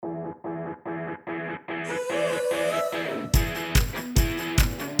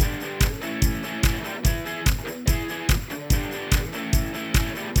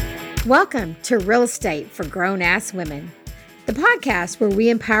Welcome to Real Estate for Grown-Ass Women, the podcast where we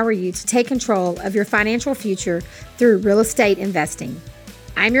empower you to take control of your financial future through real estate investing.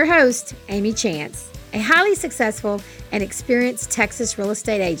 I'm your host, Amy Chance, a highly successful and experienced Texas real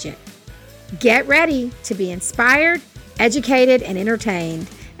estate agent. Get ready to be inspired, educated, and entertained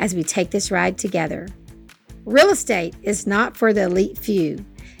as we take this ride together. Real estate is not for the elite few.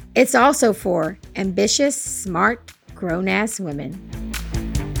 It's also for ambitious, smart, grown-ass women.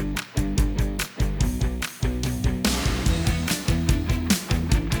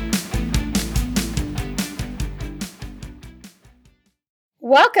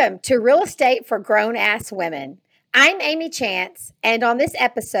 Welcome to Real Estate for Grown-Ass Women. I'm Amy Chance, and on this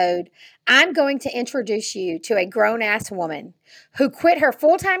episode, I'm going to introduce you to a grown-ass woman who quit her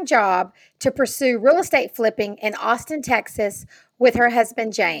full-time job to pursue real estate flipping in Austin, Texas with her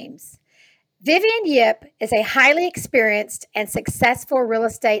husband, James. Vivian Yip is a highly experienced and successful real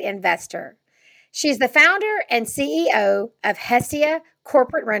estate investor. She's the founder and CEO of Hestia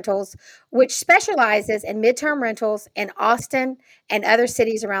Corporate Rentals, which specializes in midterm rentals in Austin and other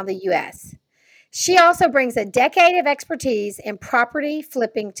cities around the U.S. She also brings a decade of expertise in property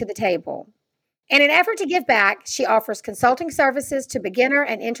flipping to the table. In an effort to give back, she offers consulting services to beginner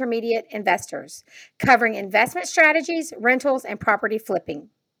and intermediate investors, covering investment strategies, rentals, and property flipping.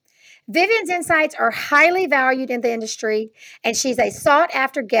 Vivian's insights are highly valued in the industry, and she's a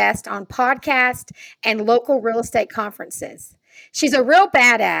sought-after guest on podcasts and local real estate conferences. She's a real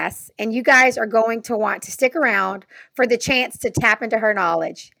badass, and you guys are going to want to stick around for the chance to tap into her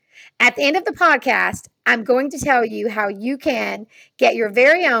knowledge. At the end of the podcast, I'm going to tell you how you can get your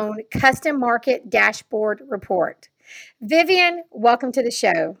very own custom market dashboard report. Vivian, welcome to the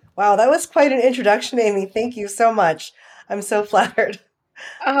show. Wow, that was quite an introduction, Amy. Thank you so much. I'm so flattered.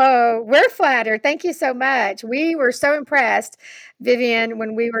 Oh, we're flattered. Thank you so much. We were so impressed, Vivian,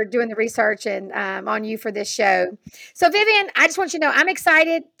 when we were doing the research and on you for this show. So, Vivian, I just want you to know I'm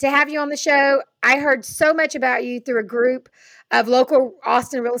excited to have you on the show. I heard so much about you through a group of local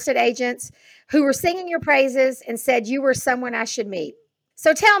Austin real estate agents who were singing your praises and said you were someone I should meet.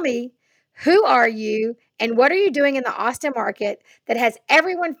 So tell me, who are you and what are you doing in the Austin market that has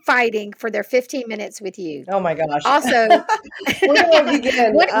everyone fighting for their 15 minutes with you? Oh my gosh. Also, where do I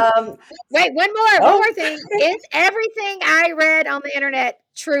begin? Wait, one more thing. Is everything I read on the internet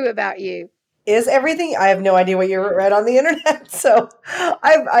true about you? Is everything? I have no idea what you read on the internet. So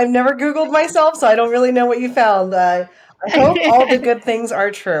I've never Googled myself, so I don't really know what you found. I hope all the good things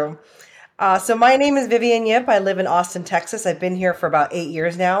are true. So my name is Vivian Yip. I live in Austin, Texas. I've been here for about 8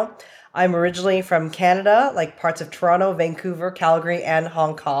 years now. I'm originally from Canada, like parts of Toronto, Vancouver, Calgary, and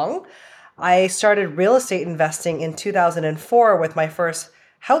Hong Kong. I started real estate investing in 2004 with my first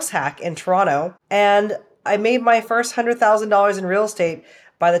house hack in Toronto. And I made my first $100,000 in real estate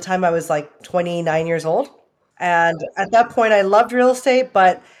by the time I was like 29 years old. And at that point, I loved real estate,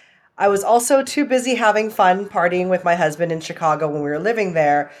 but I was also too busy having fun partying with my husband in Chicago when we were living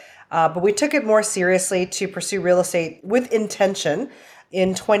there. But we took it more seriously to pursue real estate with intention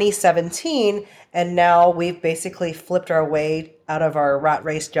in 2017, and now we've basically flipped our way out of our rat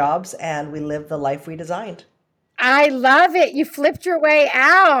race jobs and we live the life we designed. I love it. You flipped your way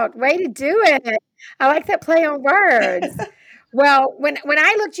out. Way to do it. I like that play on words. Well, when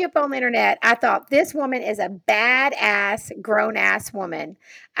I looked you up on the internet, I thought this woman is a badass, grown-ass woman.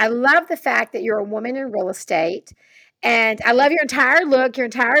 I love the fact that you're a woman in real estate. And I love your entire look, your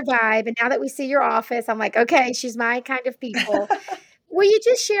entire vibe. And now that we see your office, I'm like, okay, she's my kind of people. Will you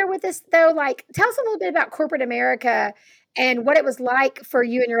just share with us, though, like, tell us a little bit about corporate America and what it was like for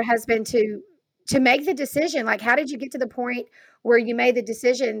you and your husband to make the decision? Like, how did you get to the point where you made the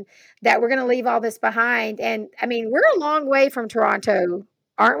decision that we're going to leave all this behind? And, I mean, we're a long way from Toronto,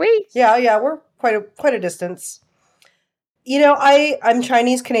 aren't we? Yeah, we're quite a distance. You know, I'm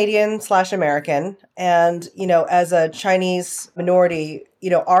Chinese Canadian / American. And, you know, as a Chinese minority, you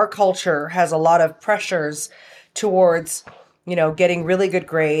know, our culture has a lot of pressures towards, you know, getting really good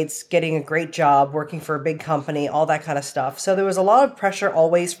grades, getting a great job, working for a big company, all that kind of stuff. So there was a lot of pressure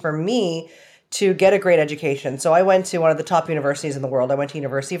always for me to get a great education. So I went to one of the top universities in the world. I went to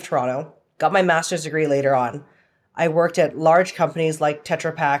University of Toronto, got my master's degree later on. I worked at large companies like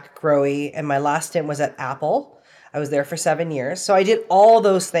Tetra Pak, Grohe, and my last stint was at Apple. I was there for 7 years. So I did all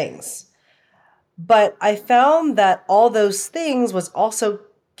those things. But I found that all those things was also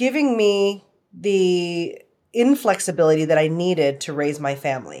giving me the inflexibility that I needed to raise my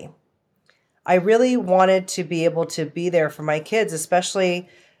family. I really wanted to be able to be there for my kids, especially,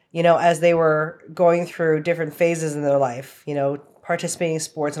 as they were going through different phases in their life, participating in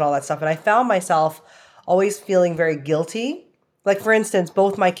sports and all that stuff. And I found myself always feeling very guilty. Like, for instance,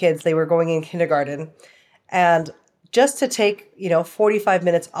 both my kids, they were going in kindergarten. And just to take, 45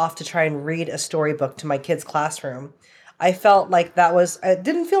 minutes off to try and read a storybook to my kids' classroom, I felt like it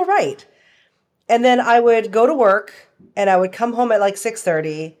didn't feel right. And then I would go to work and I would come home at like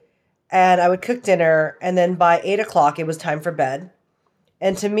 6:30 and I would cook dinner. And then by 8 o'clock, it was time for bed.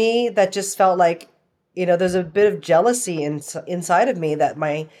 And to me, that just felt like, there's a bit of jealousy inside of me that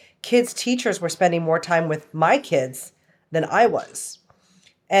my kids' teachers were spending more time with my kids than I was.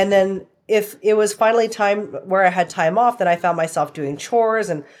 And then if it was finally time where I had time off, then I found myself doing chores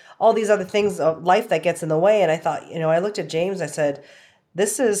and all these other things of life that gets in the way. And I thought, I looked at James, I said,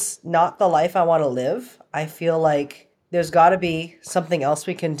 this is not the life I want to live. I feel like there's got to be something else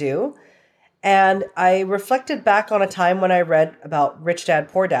we can do. And I reflected back on a time when I read about Rich Dad,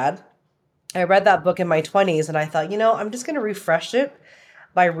 Poor Dad. I read that book in my 20s and I thought, I'm just going to refresh it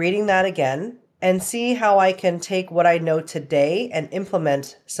by reading that again and see how I can take what I know today and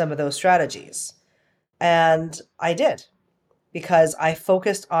implement some of those strategies. And I did, because I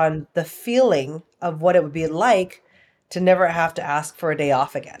focused on the feeling of what it would be like to never have to ask for a day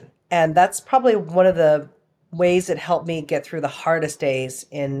off again. And that's probably one of the ways it helped me get through the hardest days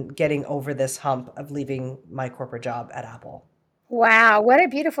in getting over this hump of leaving my corporate job at Apple. Wow, what a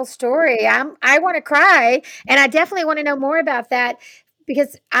beautiful story. I want to cry, and I definitely want to know more about that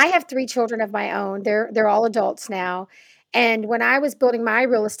because I have 3 children of my own. They're all adults now. And when I was building my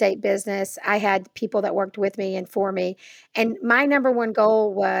real estate business, I had people that worked with me and for me. And my number one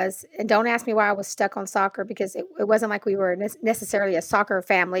goal was, and don't ask me why I was stuck on soccer because it wasn't like we were necessarily a soccer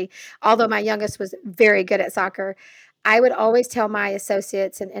family, although my youngest was very good at soccer. I would always tell my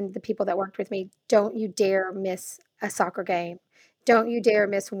associates and the people that worked with me, don't you dare miss a soccer game. Don't you dare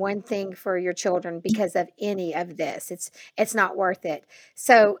miss one thing for your children because of any of this. It's not worth it.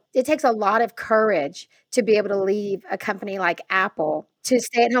 So it takes a lot of courage to be able to leave a company like Apple to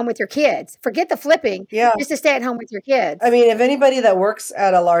stay at home with your kids. Forget the flipping, Yeah. just to stay at home with your I kids. mean, if anybody that works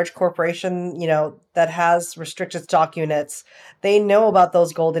at a large corporation, that has restricted stock units, they know about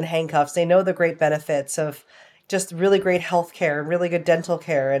those golden handcuffs. They know the great benefits of just really great health care and really good dental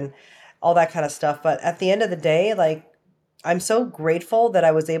care and all that kind of stuff. But at the end of the day, like, I'm so grateful that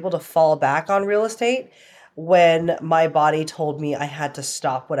I was able to fall back on real estate when my body told me I had to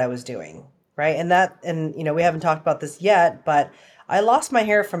stop what I was doing, right? And we haven't talked about this yet, but I lost my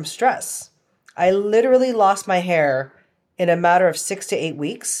hair from stress. I literally lost my hair in a matter of 6 to 8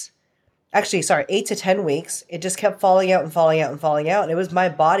 weeks. Actually, sorry, 8 to 10 weeks. It just kept falling out and falling out and falling out. And it was my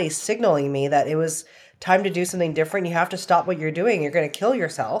body signaling me that it was time to do something different. You have to stop what you're doing. You're going to kill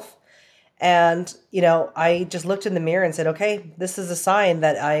yourself. And, I just looked in the mirror and said, okay, this is a sign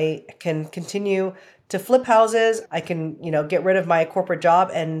that I can continue to flip houses. I can, get rid of my corporate job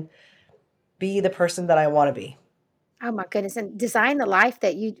and be the person that I want to be. Oh my goodness, and design the life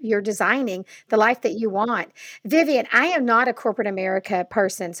that you're designing, the life that you want. Vivian, I am not a corporate America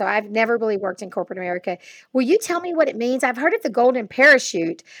person, so I've never really worked in corporate America. Will you tell me what it means? I've heard of the golden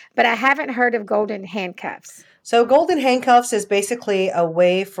parachute, but I haven't heard of golden handcuffs. So, golden handcuffs is basically a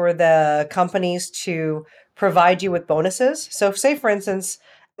way for the companies to provide you with bonuses. So, say for instance,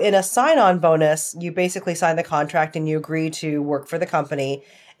 in a sign on bonus, you basically sign the contract and you agree to work for the company.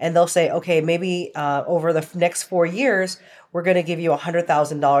 And they'll say, okay, maybe over the next 4 years, we're going to give you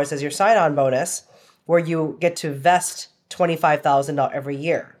 $100,000 as your sign on bonus, where you get to vest $25,000 every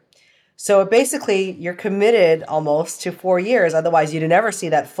year. So basically, you're committed almost to 4 years. Otherwise, you'd never see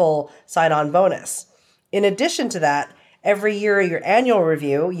that full sign on bonus. In addition to that, every year, your annual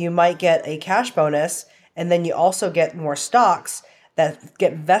review, you might get a cash bonus, and then you also get more stocks that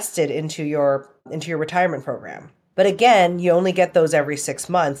get vested into your retirement program. But again, you only get those every 6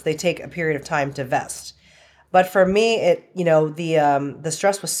 months. They take a period of time to vest. But for me, the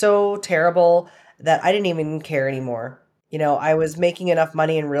stress was so terrible that I didn't even care anymore. I was making enough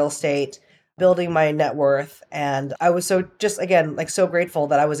money in real estate, building my net worth, and I was so, just again, like, so grateful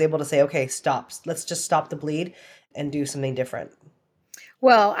that I was able to say, okay, stop. Let's just stop the bleed and do something different.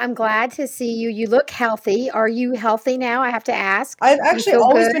 Well, I'm glad to see you. You look healthy. Are you healthy now? I have to ask. I've Do you actually feel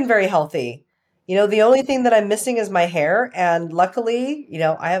always good? been very healthy. The only thing that I'm missing is my hair, and luckily,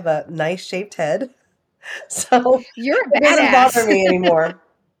 I have a nice shaped head, so You're a it doesn't bother badass. me anymore.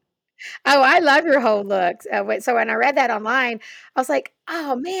 Oh, I love your whole look. So when I read that online, I was like,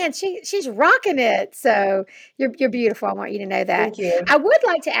 "Oh man, she's rocking it." So you're beautiful. I want you to know that. Thank you. I would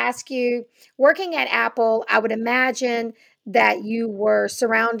like to ask you, working at Apple, I would imagine that you were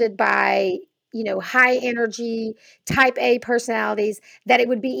surrounded by high energy, type A personalities that it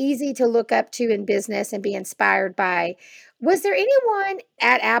would be easy to look up to in business and be inspired by. Was there anyone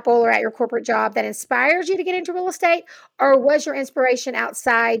at Apple or at your corporate job that inspired you to get into real estate, or was your inspiration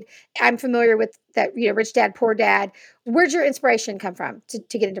outside? I'm familiar with that, Rich Dad, Poor Dad. Where'd your inspiration come from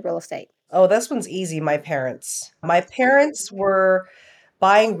to get into real estate? Oh, this one's easy. My parents. My parents were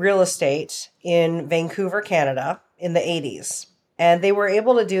buying real estate in Vancouver, Canada in the 80s. And they were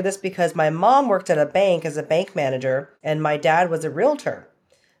able to do this because my mom worked at a bank as a bank manager and my dad was a realtor.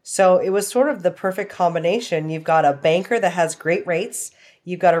 So it was sort of the perfect combination. You've got a banker that has great rates,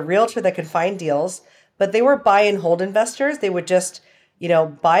 you've got a realtor that can find deals, but they were buy and hold investors. They would just,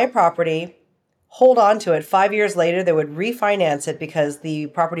 buy a property, hold on to it. 5 years later, they would refinance it because the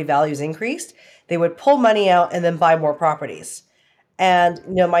property values increased. They would pull money out and then buy more properties. And,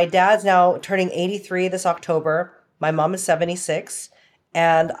 my dad's now turning 83 this October. My mom is 76.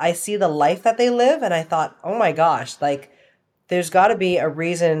 And I see the life that they live. And I thought, oh my gosh, like there's got to be a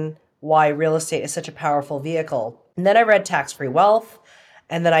reason why real estate is such a powerful vehicle. And then I read Tax Free Wealth.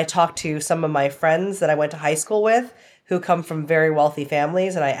 And then I talked to some of my friends that I went to high school with who come from very wealthy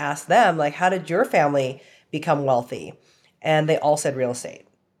families. And I asked them, like, how did your family become wealthy? And they all said real estate.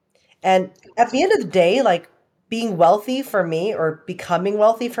 And at the end of the day, like being wealthy for me or becoming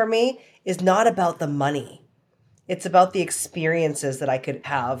wealthy for me is not about the money. It's about the experiences that I could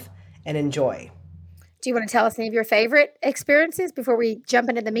have and enjoy. Do you want to tell us any of your favorite experiences before we jump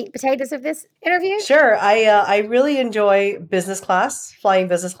into the meat and potatoes of this interview? Sure. I really enjoy business class, flying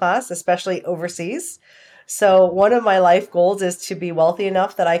business class, especially overseas. So one of my life goals is to be wealthy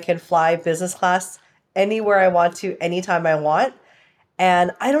enough that I can fly business class anywhere I want to, anytime I want.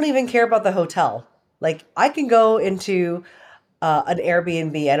 And I don't even care about the hotel. Like I can go into an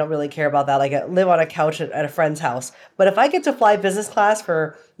Airbnb. I don't really care about that. Like I live on a couch at a friend's house. But if I get to fly business class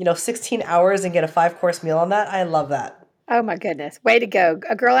for 16 hours and get a 5 course meal on that, I love that. Oh my goodness. Way to go.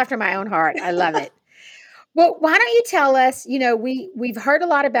 A girl after my own heart. I love it. Well, why don't you tell us, we've heard a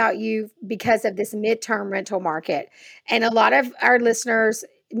lot about you because of this midterm rental market. And a lot of our listeners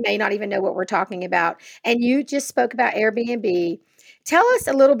may not even know what we're talking about. And you just spoke about Airbnb. Tell us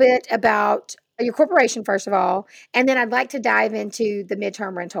a little bit about your corporation, first of all, and then I'd like to dive into the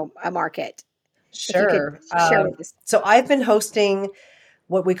midterm rental market. If you could Sure. share with us. So I've been hosting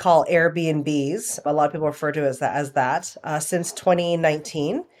what we call Airbnbs. A lot of people refer to it as that since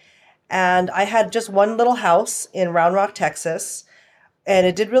 2019. And I had just one little house in Round Rock, Texas, and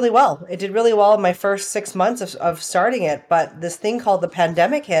it did really well. It did really well in my first 6 months of starting it. But this thing called the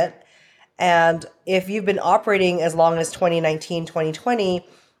pandemic hit. And if you've been operating as long as 2019, 2020,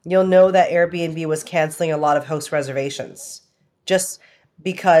 you'll know that Airbnb was canceling a lot of host reservations just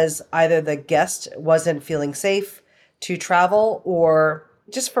because either the guest wasn't feeling safe to travel or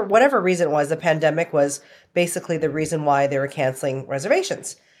just for whatever reason it was. The pandemic was basically the reason why they were canceling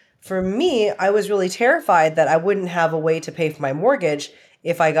reservations. For me, I was really terrified that I wouldn't have a way to pay for my mortgage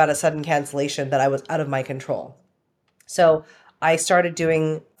if I got a sudden cancellation that I was out of my control. So I started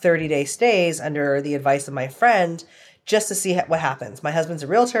doing 30-day stays under the advice of my friend just to see what happens. My husband's a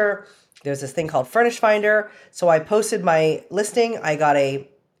realtor. There's this thing called Furnish Finder. So I posted my listing. I got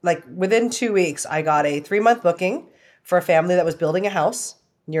within 2 weeks, I got a 3-month booking for a family that was building a house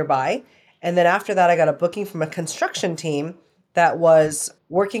nearby. And then after that, I got a booking from a construction team that was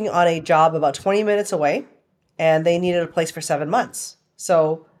working on a job about 20 minutes away, and they needed a place for 7 months.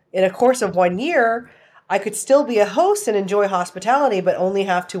 So in a course of 1 year, I could still be a host and enjoy hospitality, but only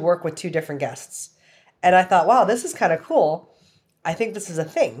have to work with two different guests. And I thought, wow, this is kind of cool. I think this is a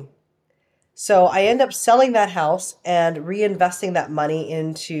thing. So I end up selling that house and reinvesting that money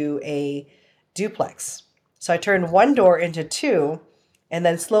into a duplex. So I turned one door into two and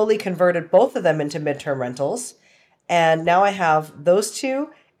then slowly converted both of them into midterm rentals. And now I have those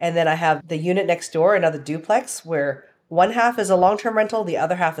two. And then I have the unit next door, another duplex, where one half is a long-term rental, the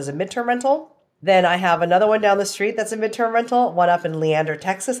other half is a midterm rental. Then I have another one down the street that's a midterm rental, one up in Leander,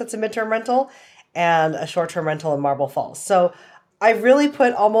 Texas that's a midterm rental, and a short-term rental in Marble Falls. So I've really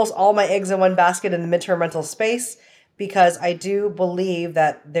put almost all my eggs in one basket in the midterm rental space because I do believe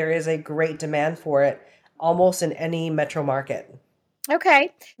that there is a great demand for it almost in any metro market.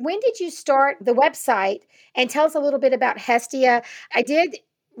 Okay. When did you start the website? And tell us a little bit about Hestia. I did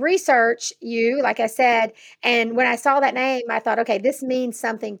research you, like I said, and when I saw that name, I thought, okay, this means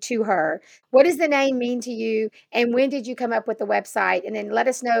something to her. What does the name mean to you? And when did you come up with the website? And then let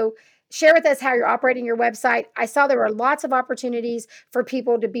us know, share with us how you're operating your website. I saw there were lots of opportunities for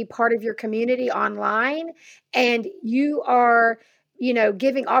people to be part of your community online, and you are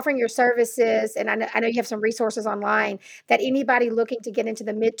offering your services. And I know you have some resources online that anybody looking to get into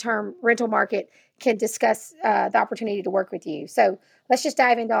the midterm rental market can discuss the opportunity to work with you. So let's just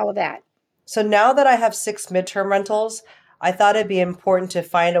dive into all of that. So now that I have 6 midterm rentals, I thought it'd be important to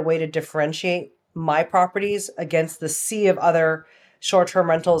find a way to differentiate my properties against the sea of other short term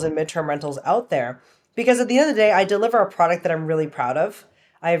rentals and midterm rentals out there. Because at the end of the day, I deliver a product that I'm really proud of.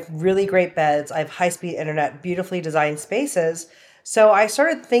 I have really great beds, I have high speed internet, beautifully designed spaces. So I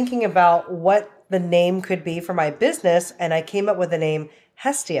started thinking about what the name could be for my business, and I came up with the name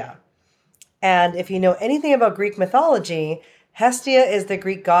Hestia. And if you know anything about Greek mythology, Hestia is the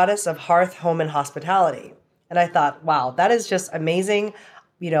Greek goddess of hearth, home, and hospitality. And I thought, wow, that is just amazing.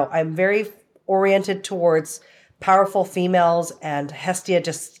 I'm very oriented towards powerful females, and Hestia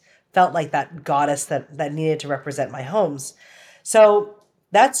just felt like that goddess that needed to represent my homes. So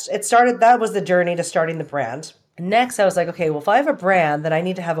that's it started. That was the journey to starting the brand. Next, I was like, okay, well, if I have a brand, then I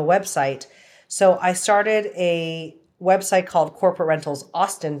need to have a website. So I started a website called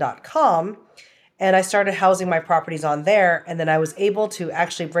corporaterentalsaustin.com, and I started housing my properties on there. And then I was able to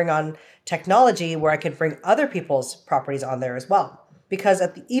actually bring on technology where I could bring other people's properties on there as well. Because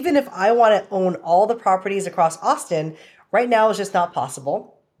even if I want to own all the properties across Austin, right now it's just not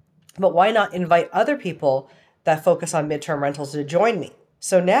possible. But why not invite other people that focus on midterm rentals to join me?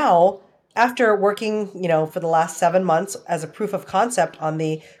 So now, after working, for the last 7 months as a proof of concept on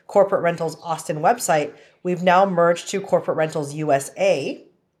the Corporate Rentals Austin website, we've now merged to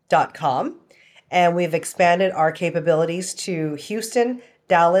corporaterentalsusa.com, and we've expanded our capabilities to Houston,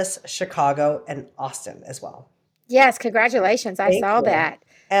 Dallas, Chicago, and Austin as well. Yes, congratulations. I Thank saw you. that.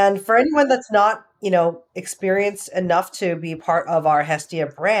 And for anyone that's not, experienced enough to be part of our Hestia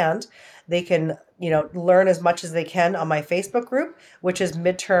brand, they can, learn as much as they can on my Facebook group, which is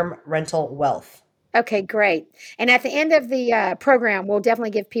Midterm Rental Wealth. Okay, great. And at the end of the program, we'll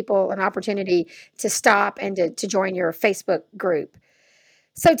definitely give people an opportunity to stop and to join your Facebook group.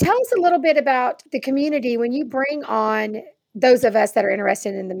 So tell us a little bit about the community when you bring on those of us that are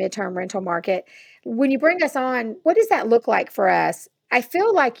interested in the midterm rental market. When you bring us on, what does that look like for us? I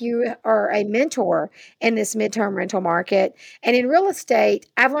feel like you are a mentor in this midterm rental market. And in real estate,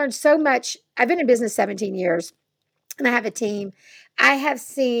 I've learned so much. I've been in business 17 years and I have a team. I have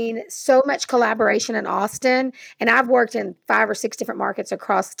seen so much collaboration in Austin, and I've worked in 5 or 6 different markets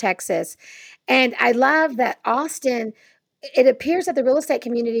across Texas. And I love that Austin, it appears that the real estate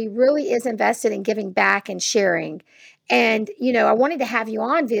community really is invested in giving back and sharing. And, I wanted to have you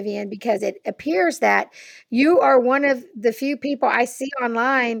on, Vivian, because it appears that you are one of the few people I see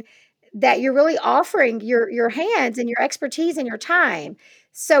online that you're really offering your hands and your expertise and your time.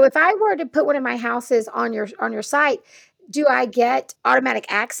 So if I were to put one of my houses on your site, do I get automatic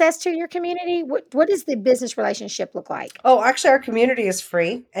access to your community? What does the business relationship look like? Oh, actually, our community is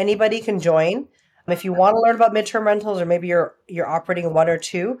free. Anybody can join. If you want to learn about midterm rentals, or maybe you're operating one or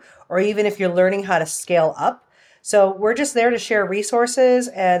two, or even if you're learning how to scale up. So we're just there to share resources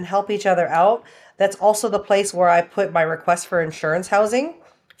and help each other out. That's also the place where I put my request for insurance housing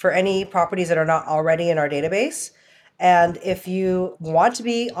for any properties that are not already in our database. And if you want to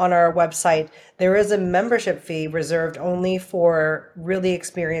be on our website, there is a membership fee reserved only for really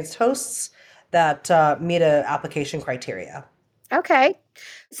experienced hosts that meet a application criteria. Okay.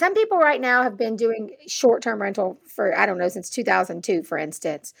 Some people right now have been doing short-term rental for, I don't know, since 2002, for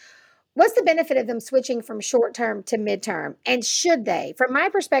instance. What's the benefit of them switching from short-term to midterm? And should they? From my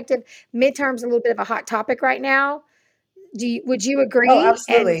perspective, midterm's a little bit of a hot topic right now. Would you Oh, agree? And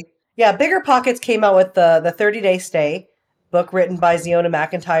absolutely. Yeah, Bigger Pockets came out with the 30-day stay book written by Ziona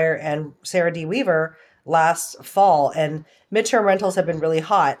McIntyre and Sarah D. Weaver last fall, and midterm rentals have been really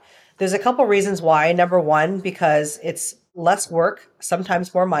hot. There's a couple reasons why. Number one, because it's less work,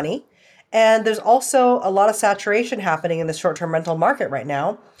 sometimes more money. And there's also a lot of saturation happening in the short-term rental market right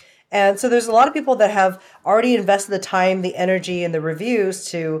now. And so there's a lot of people that have already invested the time, the energy, and the reviews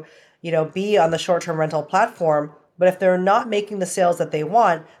to, be on the short-term rental platform. But if they're not making the sales that they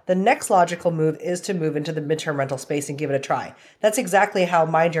want, the next logical move is to move into the midterm rental space and give it a try. That's exactly how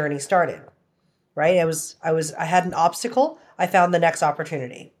my journey started, right? I had an obstacle. I found the next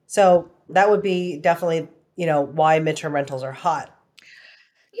opportunity. So that would be definitely, why midterm rentals are hot.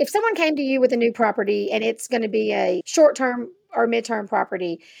 if someone came to you with a new property and it's going to be a short-term or midterm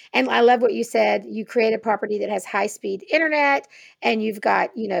property, and I love what you said, you create a property that has high-speed internet and you've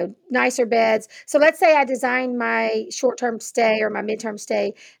got, nicer beds. So let's say I design my short-term stay or my midterm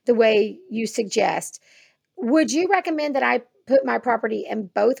stay the way you suggest. Would you recommend that I put my property in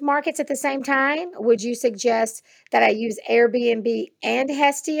both markets at the same time? Would you suggest that I use Airbnb and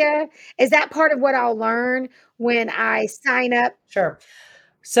Hestia? Is that part of what I'll learn when I sign up? Sure.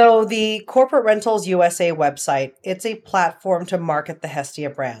 So the Corporate Rentals USA website, it's a platform to market the Hestia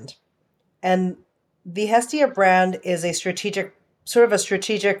brand. And the Hestia brand is a strategic, sort of a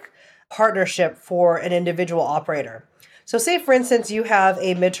strategic partnership for an individual operator. So say for instance you have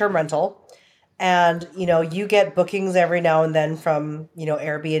a midterm rental and you get bookings every now and then from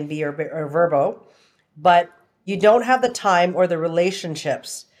Airbnb or Verbo, but you don't have the time or the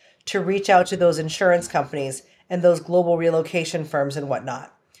relationships to reach out to those insurance companies and those global relocation firms and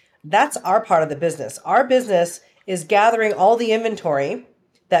whatnot. That's our part of the business. Our business is gathering all the inventory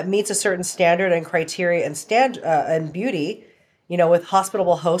that meets a certain standard and criteria and beauty, with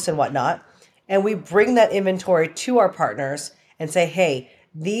hospitable hosts and whatnot, and we bring that inventory to our partners and say, hey,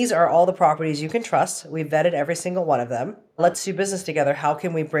 these are all the properties you can trust. We've vetted every single one of them. Let's do business together. How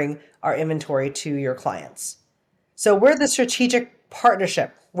can we bring our inventory to your clients? So we're the strategic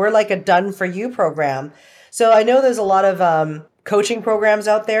partnership. We're like a done for you program. So I know there's a lot of coaching programs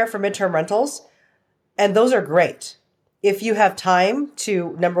out there for midterm rentals, and those are great. If you have time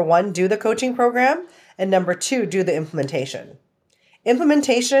to, number one, do the coaching program, and number two, do the implementation.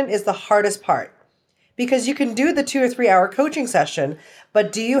 Implementation is the hardest part because you can do the 2 or 3 hour coaching session,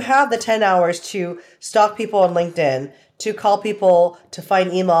 but do you have the 10 hours to stalk people on LinkedIn, to call people, to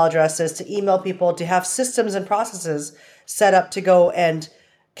find email addresses, to email people, to have systems and processes set up to go and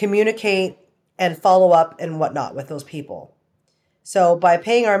communicate and follow up and whatnot with those people? So by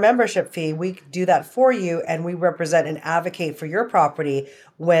paying our membership fee, we do that for you and we represent and advocate for your property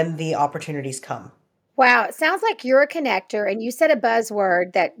when the opportunities come. Wow, it sounds like you're a connector, and you said a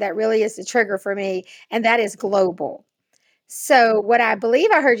buzzword that really is the trigger for me, and that is global. So, what I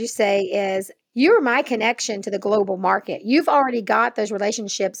believe I heard you say is you're my connection to the global market. You've already got those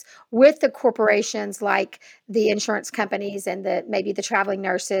relationships with the corporations like the insurance companies and maybe the traveling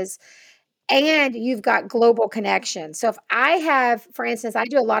nurses, and you've got global connections. So if I have, for instance, I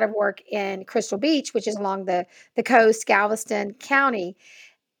do a lot of work in Crystal Beach, which is along the coast, Galveston County,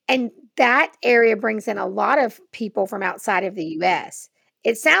 and that area brings in a lot of people from outside of the US.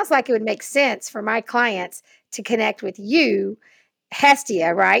 It sounds like it would make sense for my clients to connect with you,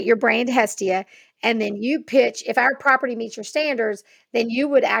 Hestia, right? Your brand Hestia. And then you pitch, if our property meets your standards, then you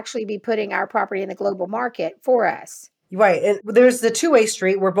would actually be putting our property in the global market for us. Right. And there's the two-way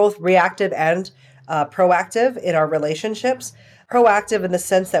street. We're both reactive and proactive in our relationships. Proactive in the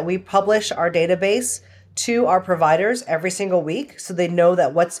sense that we publish our database to our providers every single week so they know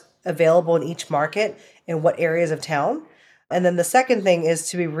that what's available in each market in what areas of town. And then the second thing is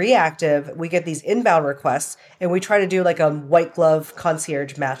to be reactive. We get these inbound requests and we try to do like a white glove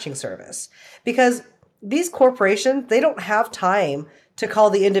concierge matching service because these corporations, they don't have time to call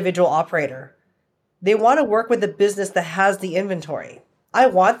the individual operator. They want to work with a business that has the inventory. I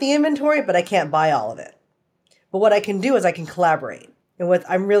want the inventory, but I can't buy all of it. But what I can do is I can collaborate. And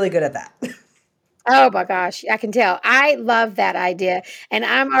I'm really good at that. Oh my gosh, I can tell. I love that idea. And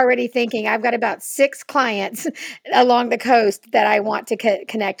I'm already thinking I've got about 6 clients along the coast that I want to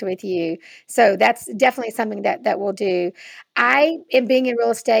connect with you. So that's definitely something that we'll do. I, in being in real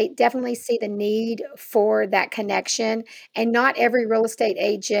estate, definitely see the need for that connection. And not every real estate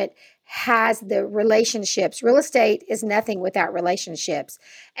agent has the relationships. Real estate is nothing without relationships.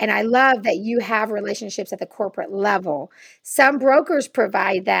 And I love that you have relationships at the corporate level. Some brokers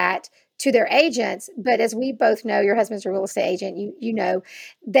provide that to their agents, but as we both know, your husband's a real estate agent, you know,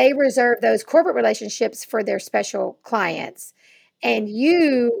 they reserve those corporate relationships for their special clients. And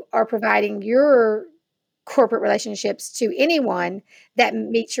you are providing your corporate relationships to anyone that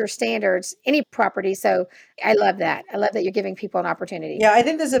meets your standards, any property. So I love that. I love that you're giving people an opportunity. Yeah, I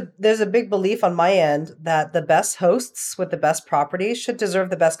think there's a big belief on my end that the best hosts with the best properties should deserve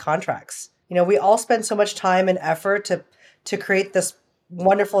the best contracts. We all spend so much time and effort to create this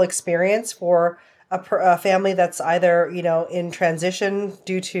wonderful experience for a family that's either in transition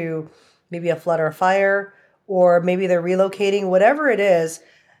due to maybe a flood or a fire, or maybe they're relocating. Whatever it is,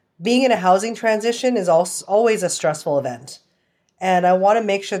 being in a housing transition is also always a stressful event. And I want to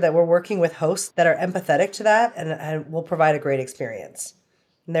make sure that we're working with hosts that are empathetic to that and will provide a great experience.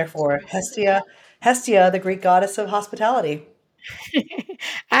 And therefore, Hestia, the Greek goddess of hospitality.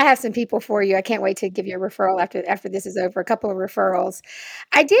 I have some people for you. I can't wait to give you a referral after this is over, a couple of referrals.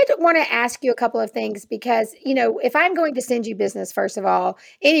 I did want to ask you a couple of things because, if I'm going to send you business, first of all,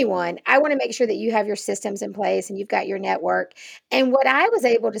 anyone, I want to make sure that you have your systems in place and you've got your network. And what I was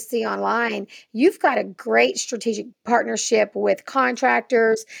able to see online, you've got a great strategic partnership with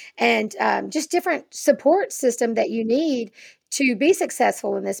contractors and just different support system that you need to be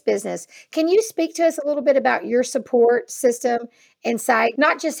successful in this business. Can you speak to us a little bit about your support system inside,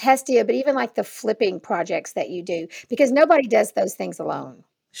 not just Hestia, but even like the flipping projects that you do? Because nobody does those things alone.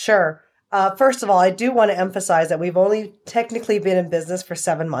 Sure. First of all, I do want to emphasize that we've only technically been in business for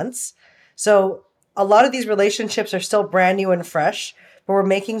 7 months. So a lot of these relationships are still brand new and fresh, but we're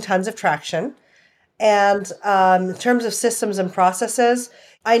making tons of traction. And in terms of systems and processes,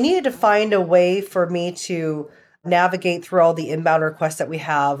 I needed to find a way for me to navigate through all the inbound requests that we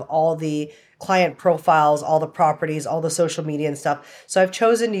have, all the client profiles, all the properties, all the social media and stuff. So I've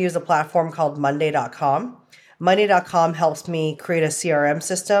chosen to use a platform called Monday.com. Monday.com helps me create a CRM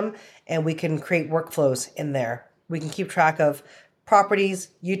system and we can create workflows in there. We can keep track of properties,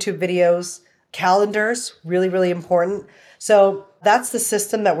 YouTube videos, calendars, really, really important. So that's the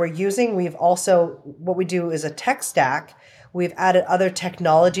system that we're using. We've also, what we do is a tech stack. We've added other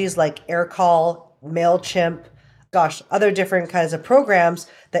technologies like AirCall, MailChimp, other different kinds of programs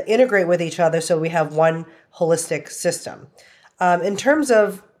that integrate with each other so we have one holistic system. In terms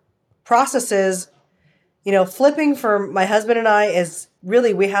of processes, flipping for my husband and I is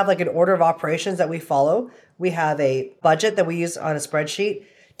really, we have like an order of operations that we follow. We have a budget that we use on a spreadsheet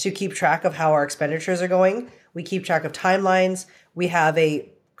to keep track of how our expenditures are going. We keep track of timelines. We have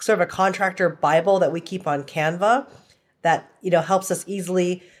a sort of a contractor Bible that we keep on Canva that, helps us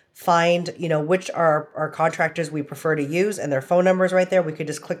easily find, which are our contractors we prefer to use and their phone numbers right there. We could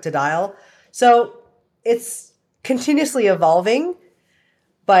just click to dial. So it's continuously evolving.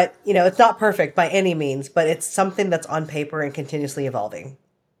 But, it's not perfect by any means, but it's something that's on paper and continuously evolving.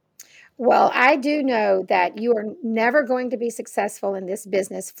 Well, I do know that you are never going to be successful in this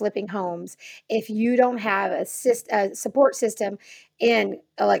business flipping homes if you don't have a support system in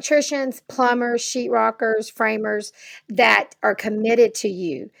electricians, plumbers, sheetrockers, framers that are committed to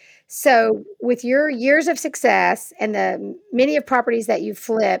you. So, with your years of success and the many of properties that you've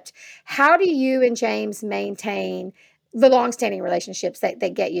flipped, how do you and James maintain the long-standing relationships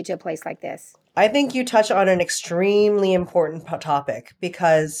that get you to a place like this? I think you touch on an extremely important topic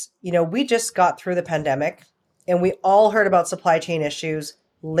because, we just got through the pandemic and we all heard about supply chain issues,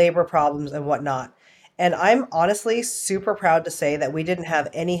 labor problems, and whatnot. And I'm honestly super proud to say that we didn't have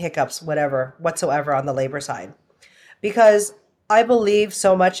any hiccups, whatsoever on the labor side because I believe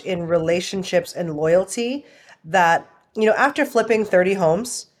so much in relationships and loyalty that, after flipping 30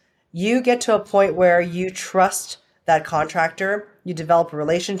 homes, you get to a point where you trust that contractor, you develop a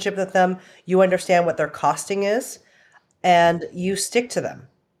relationship with them, you understand what their costing is, and you stick to them.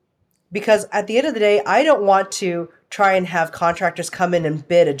 Because at the end of the day, I don't want to try and have contractors come in and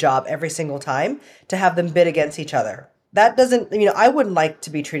bid a job every single time to have them bid against each other. That doesn't, I wouldn't like to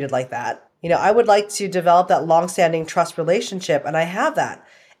be treated like that. I would like to develop that long-standing trust relationship, and I have that.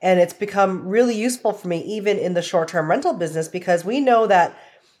 And it's become really useful for me, even in the short-term rental business, because we know that,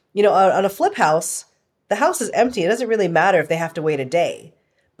 on a flip house, the house is empty. It doesn't really matter if they have to wait a day.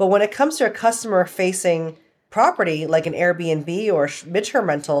 But when it comes to a customer-facing property like an Airbnb or midterm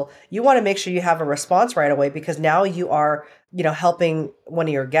rental, you want to make sure you have a response right away because now you are, helping one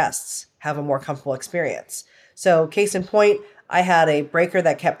of your guests have a more comfortable experience. So case in point, I had a breaker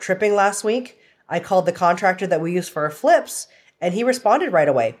that kept tripping last week. I called the contractor that we use for our flips and he responded right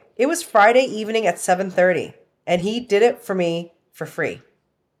away. It was Friday evening at 7:30 and he did it for me for free.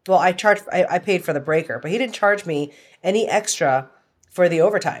 Well, I paid for the breaker, but he didn't charge me any extra for the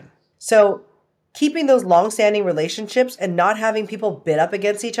overtime. So keeping those long-standing relationships and not having people bid up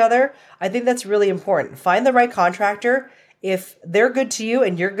against each other, I think that's really important. Find the right contractor. If they're good to you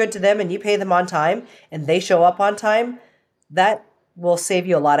and you're good to them and you pay them on time and they show up on time, that will save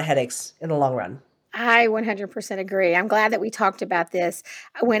you a lot of headaches in the long run. I 100% agree. I'm glad that we talked about this.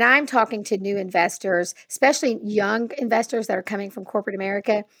 When I'm talking to new investors, especially young investors that are coming from corporate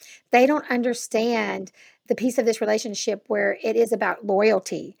America, they don't understand the piece of this relationship where it is about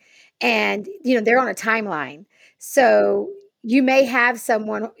loyalty. And, they're on a timeline. So you may have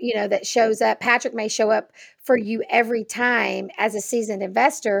someone, that shows up. Patrick may show up for you every time as a seasoned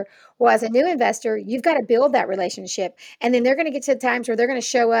investor. Well, as a new investor, you've got to build that relationship. And then they're going to get to the times where they're going to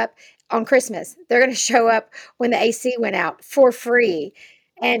show up on Christmas. They're going to show up when the AC went out for free.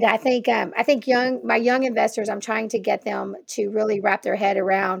 And I think my young investors, I'm trying to get them to really wrap their head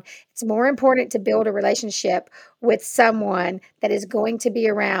around. It's more important to build a relationship with someone that is going to be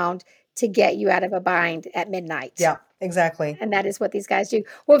around to get you out of a bind at midnight. Yeah, exactly. And that is what these guys do.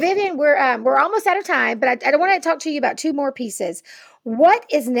 Well, Vivian, we're almost out of time, but I want to talk to you about two more pieces. What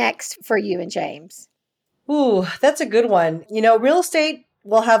is next for you and James? Ooh, that's a good one. Real estate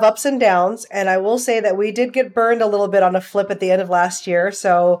will have ups and downs. And I will say that we did get burned a little bit on a flip at the end of last year.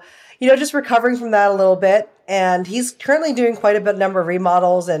 So, just recovering from that a little bit. And he's currently doing quite a bit number of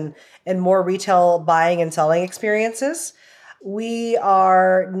remodels and more retail buying and selling experiences. We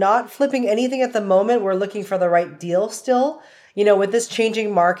are not flipping anything at the moment. We're looking for the right deal still. With this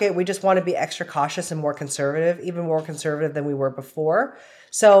changing market, we just want to be extra cautious and more conservative, even more conservative than we were before.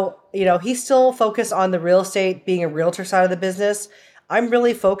 So, he's still focused on the real estate, being a realtor side of the business. I'm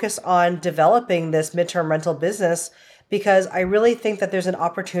really focused on developing this midterm rental business because I really think that there's an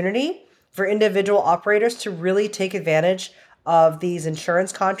opportunity for individual operators to really take advantage of these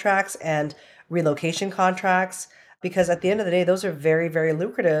insurance contracts and relocation contracts, because at the end of the day, those are very, very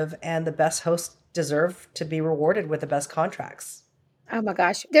lucrative, and the best hosts deserve to be rewarded with the best contracts. Oh my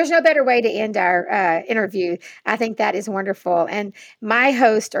gosh, there's no better way to end our interview. I think that is wonderful. And my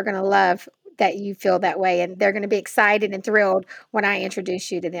hosts are going to love that you feel that way. And they're going to be excited and thrilled when I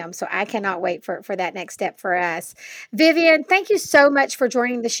introduce you to them. So I cannot wait for that next step for us. Vivian, thank you so much for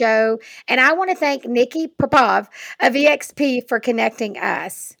joining the show. And I want to thank Nikki Popov of EXP for connecting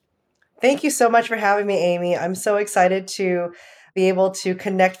us. Thank you so much for having me, Amy. I'm so excited to be able to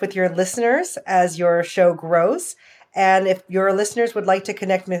connect with your listeners as your show grows. And if your listeners would like to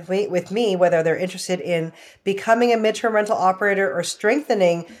connect with me, whether they're interested in becoming a midterm rental operator or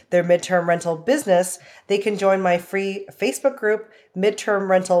strengthening their midterm rental business, they can join my free Facebook group, Midterm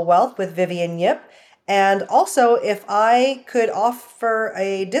Rental Wealth with Vivian Yip. And also, if I could offer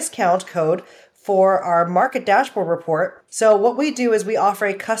a discount code for our market dashboard report. So what we do is we offer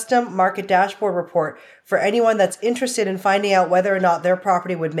a custom market dashboard report for anyone that's interested in finding out whether or not their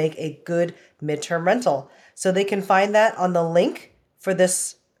property would make a good midterm rental. So they can find that on the link for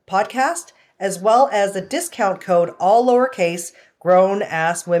this podcast, as well as the discount code, all lowercase, grown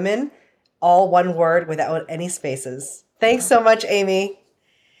ass women, all one word without any spaces. Thanks so much, Amy.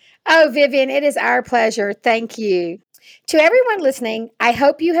 Oh, Vivian, it is our pleasure. Thank you. To everyone listening, I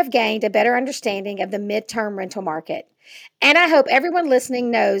hope you have gained a better understanding of the midterm rental market. And I hope everyone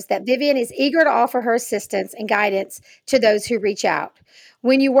listening knows that Vivian is eager to offer her assistance and guidance to those who reach out.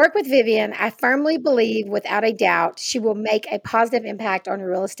 When you work with Vivian, I firmly believe without a doubt she will make a positive impact on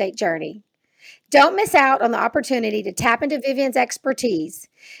your real estate journey. Don't miss out on the opportunity to tap into Vivian's expertise.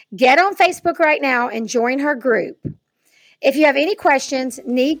 Get on Facebook right now and join her group. If you have any questions,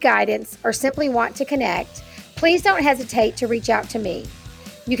 need guidance, or simply want to connect, please don't hesitate to reach out to me.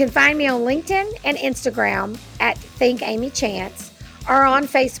 You can find me on LinkedIn and Instagram at Think Amy Chance or on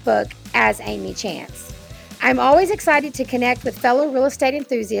Facebook as Amy Chance. I'm always excited to connect with fellow real estate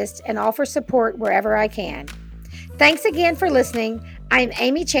enthusiasts and offer support wherever I can. Thanks again for listening. I'm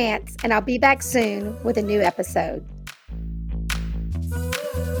Amy Chance, and I'll be back soon with a new episode.